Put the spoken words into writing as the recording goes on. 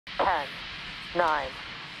10, 9,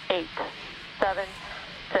 8, 7,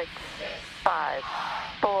 6, 5,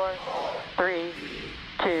 4, 3,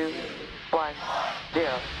 2, 1,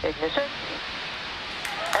 0. Ignition.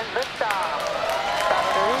 And liftoff.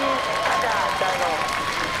 Battery, 가자,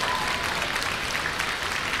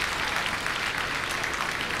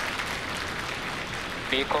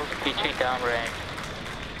 Vehicles pitching downrange.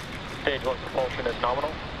 Stage 1 propulsion is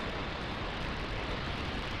nominal.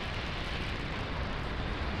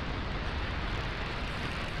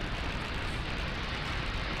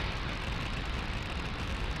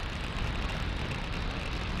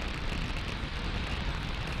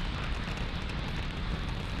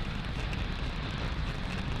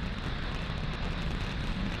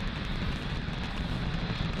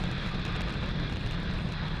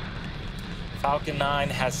 Falcon 9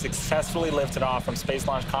 has successfully lifted off from Space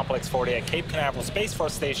Launch Complex 40 at Cape Canaveral Space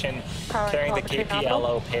Force Station, carrying the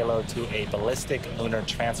KPLO payload to a ballistic lunar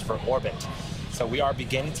transfer orbit. So we are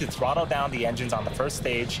beginning to throttle down the engines on the first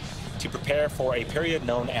stage to prepare for a period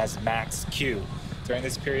known as max Q. During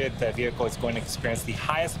this period, the vehicle is going to experience the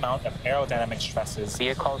highest amount of aerodynamic stresses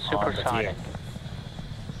Vehicle supersonic.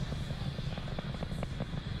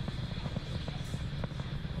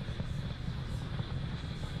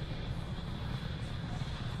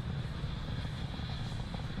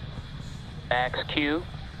 Max Q.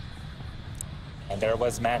 And there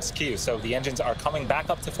was max Q. So the engines are coming back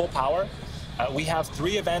up to full power. We have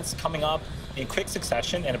 3 events coming up in quick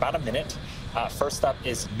succession in about a minute. First up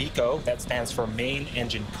is MECO, that stands for main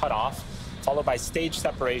engine cutoff, followed by stage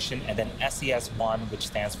separation, and then SES1, which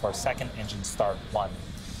stands for second engine start 1.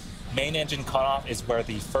 Main engine cutoff is where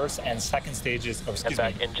the first and second stages, or excuse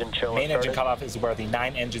me, main engine cutoff is where the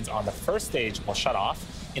 9 engines on the first stage will shut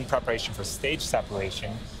off in preparation for stage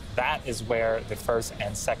separation. That is where the first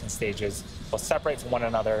and second stages will separate from one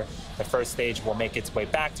another. The first stage will make its way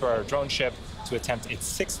back to our drone ship to attempt its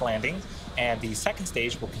 6th landing, and the second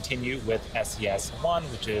stage will continue with SES1,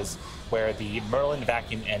 which is where the Merlin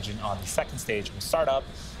vacuum engine on the second stage will start up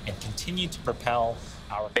and continue to propel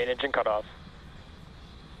our main engine cutoff.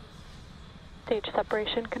 Stage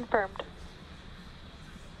separation confirmed.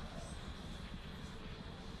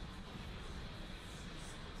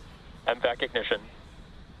 MVAC ignition.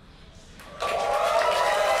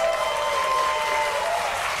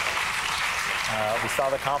 We saw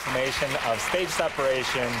the confirmation of stage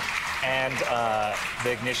separation and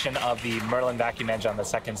the ignition of the Merlin vacuum engine on the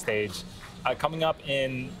second stage. Coming up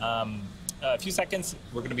in a few seconds,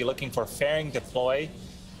 we're going to be looking for fairing deploy.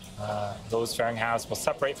 Those fairing halves will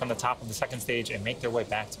separate from the top of the second stage and make their way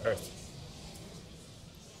back to Earth.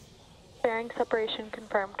 Fairing separation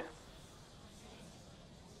confirmed.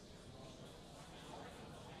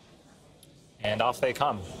 And off they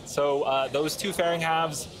come. So those 2 fairing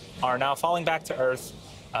halves are now falling back to Earth.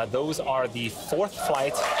 Those are the 4th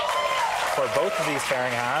flight for both of these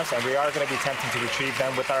fairing halves, and we are going to be attempting to retrieve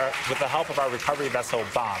them with the help of our recovery vessel,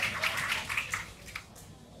 Bob.